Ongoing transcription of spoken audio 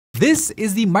This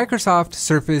is the Microsoft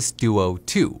Surface Duo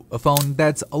 2, a phone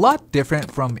that's a lot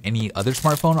different from any other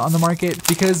smartphone on the market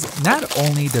because not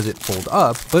only does it fold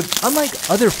up, but unlike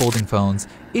other folding phones,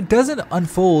 it doesn't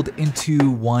unfold into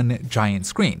one giant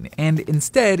screen, and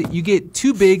instead you get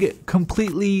two big,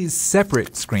 completely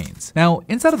separate screens. Now,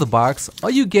 inside of the box, all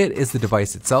you get is the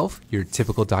device itself, your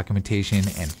typical documentation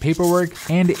and paperwork,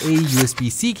 and a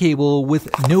USB-C cable with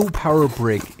no power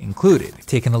brick included.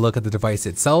 Taking a look at the device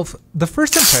itself, the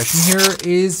first impression here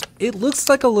is it looks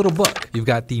like a little book. You've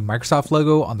got the Microsoft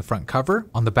logo on the front cover.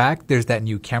 On the back, there's that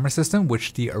new camera system,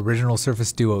 which the original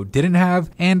Surface Duo didn't have,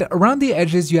 and around the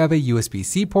edges you have a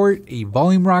USB-C port, a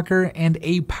volume rocker, and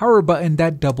a power button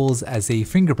that doubles as a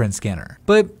fingerprint scanner.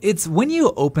 But it's when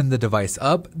you open the device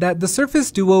up that the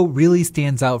Surface Duo really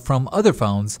stands out from other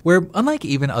phones, where unlike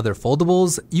even other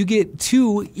foldables, you get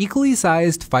two equally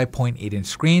sized 5.8-inch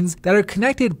screens that are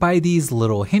connected by these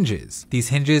little hinges. These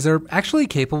hinges are actually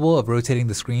capable of rotating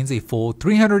the screens a full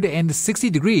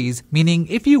 360 degrees, meaning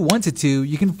if you wanted to,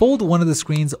 you can fold one of the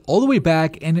screens all the way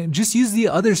back and just use the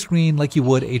other screen like you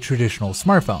would a traditional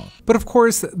smartphone. But of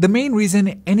course, the main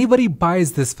reason anybody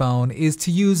buys this phone is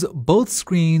to use both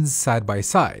screens side by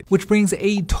side, which brings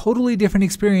a totally different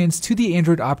experience to the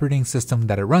Android operating system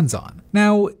that it runs on.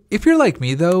 Now, if you're like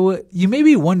me though, you may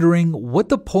be wondering what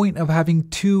the point of having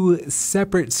two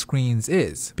separate screens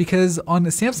is, because on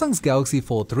Samsung's Galaxy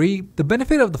Fold 3, the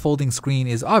benefit of the folding screen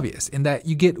is obvious in that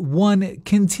you get one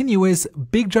continuous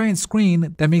big giant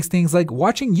screen that makes things like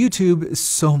watching YouTube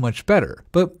so much better.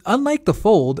 But unlike the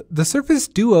Fold, the Surface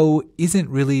Duo isn't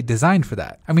really designed for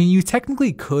that. I mean, you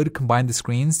technically could combine the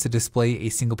screens to display a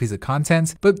single piece of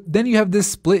content, but then you have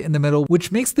this split in the middle,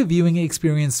 which makes the viewing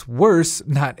experience worse,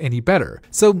 not any better.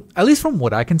 So at least from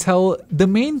what I can tell, the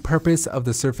main purpose of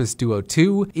the Surface Duo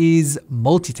 2 is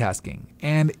multitasking,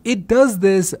 and it does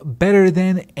this better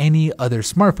than any other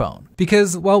smartphone.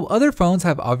 Because while other phones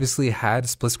have obviously had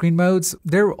split screen modes,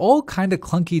 they're all kind of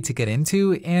clunky to get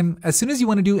into, and as soon as you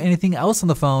want to do anything else on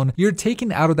the phone, you're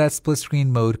taken out of that split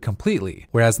screen mode completely.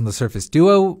 Whereas on the Surface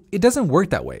Duo, it doesn't work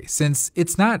that way, since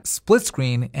it's not split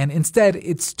screen and instead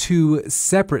it's two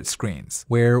separate screens,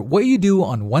 where what you do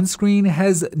on one screen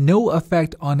has no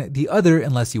effect on the other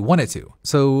unless you want it to.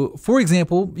 So for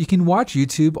example, you can watch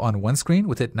YouTube on one screen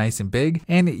with it nice and big,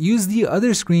 and use the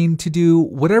other screen to do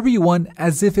whatever you want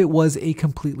as if it was a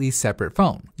completely separate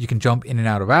phone. You can jump in and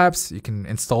out of apps, you can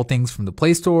install things from the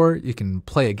Play Store, you can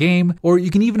play a game, or you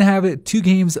can even have two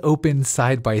games open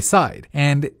side by side.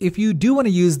 And if you do want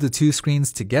to use the two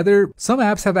screens together, some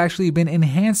apps have actually been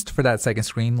enhanced for that second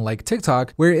screen, like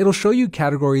TikTok, where it'll show you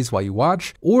categories while you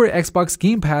watch, or Xbox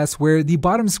Game Pass, where the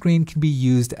bottom screen can be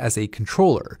used as a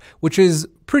controller, which is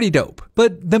pretty dope.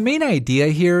 But the main idea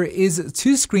here is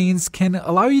two screens can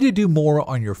allow you to do more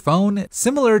on your phone,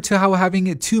 similar to how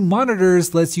having two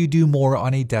monitors lets you do more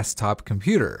on a desktop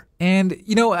computer. And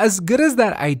you know, as good as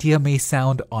that idea may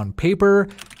sound on paper,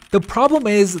 the problem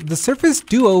is the Surface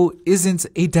Duo isn't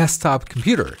a desktop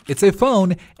computer. It's a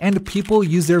phone, and people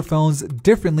use their phones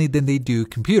differently than they do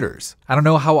computers. I don't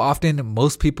know how often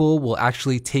most people will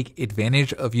actually take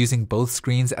advantage of using both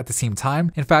screens at the same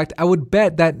time. In fact, I would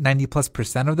bet that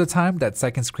 90+% of the time that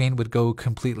second screen would go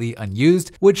completely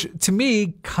unused, which to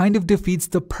me kind of defeats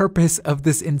the purpose of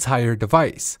this entire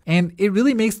device. And it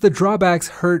really makes the drawbacks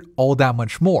hurt all that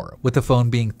much more. With the phone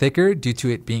being thicker due to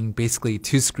it being basically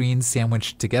two screens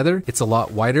sandwiched together, it's a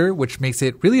lot wider, which makes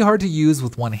it really hard to use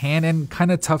with one hand and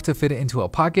kind of tough to fit it into a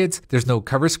pocket. There's no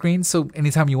cover screen, so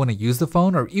anytime you want to use the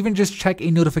phone or even just check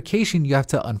a notification, you have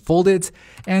to unfold it.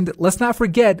 And let's not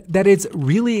forget that it's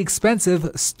really expensive,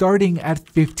 starting at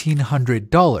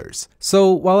 $1,500.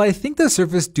 So while I think the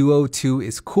Surface Duo 2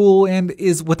 is cool and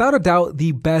is without a doubt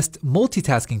the best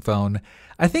multitasking phone,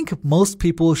 I think most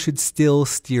people should still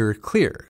steer clear,